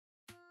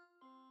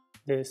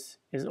This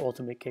is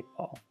ultimate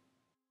kickball.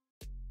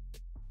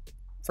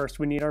 First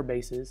we need our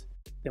bases,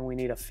 then we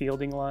need a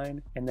fielding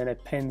line, and then a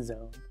pin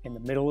zone. In the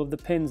middle of the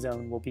pin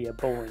zone will be a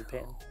bowling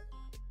pin.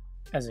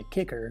 As a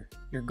kicker,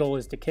 your goal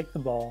is to kick the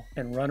ball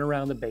and run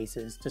around the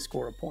bases to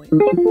score a point.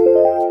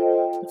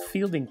 The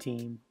fielding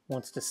team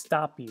wants to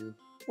stop you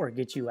or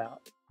get you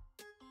out.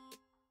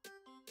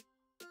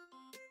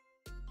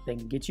 They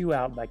can get you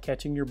out by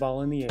catching your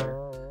ball in the air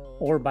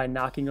or by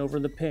knocking over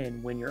the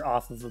pin when you're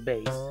off of a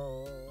base.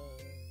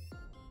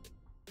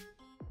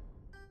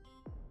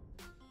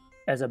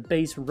 As a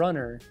base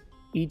runner,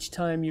 each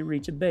time you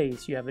reach a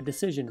base, you have a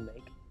decision to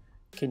make.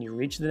 Can you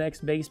reach the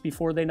next base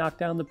before they knock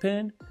down the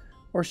pin,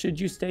 or should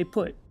you stay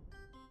put?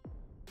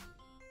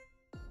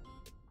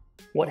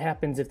 What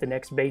happens if the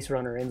next base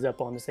runner ends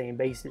up on the same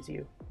base as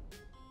you?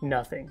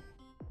 Nothing.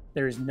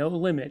 There is no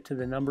limit to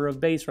the number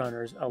of base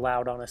runners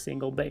allowed on a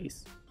single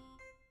base.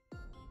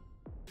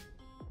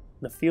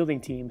 The fielding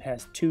team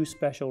has two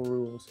special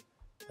rules.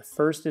 The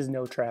first is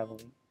no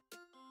traveling.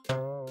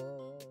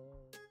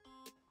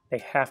 They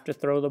have to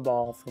throw the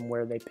ball from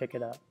where they pick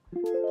it up.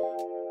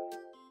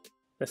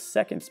 The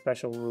second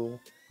special rule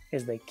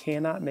is they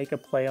cannot make a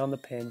play on the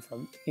pin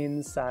from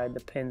inside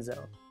the pin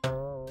zone.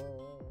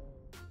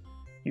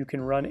 You can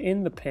run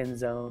in the pin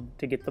zone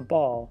to get the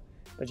ball,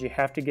 but you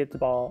have to get the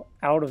ball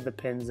out of the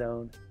pin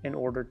zone in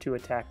order to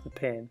attack the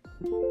pin.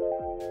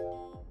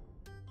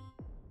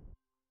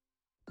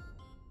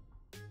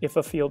 If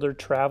a fielder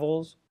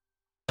travels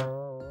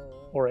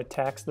or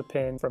attacks the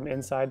pin from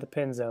inside the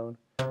pin zone,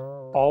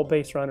 all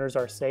base runners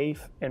are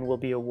safe and will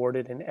be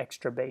awarded an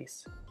extra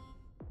base.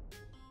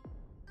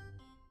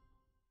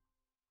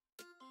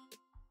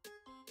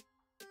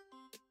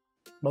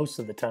 Most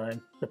of the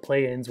time, the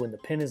play ends when the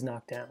pin is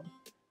knocked down.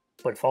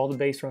 But if all the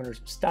base runners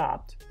have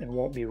stopped and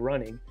won't be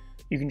running,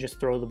 you can just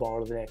throw the ball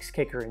to the next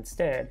kicker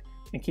instead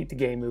and keep the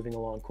game moving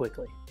along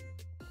quickly.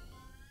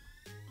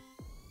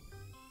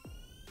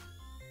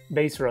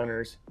 Base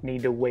runners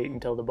need to wait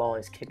until the ball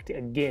is kicked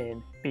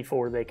again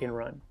before they can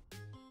run.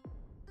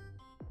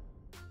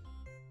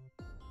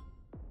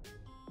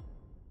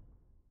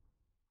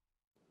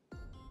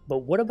 But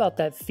what about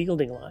that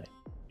fielding line?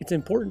 It's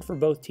important for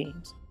both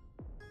teams.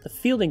 The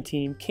fielding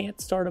team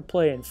can't start a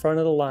play in front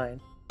of the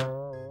line,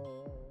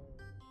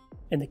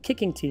 and the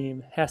kicking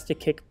team has to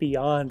kick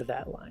beyond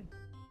that line.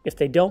 If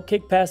they don't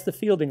kick past the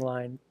fielding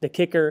line, the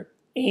kicker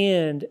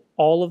and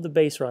all of the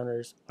base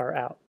runners are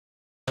out.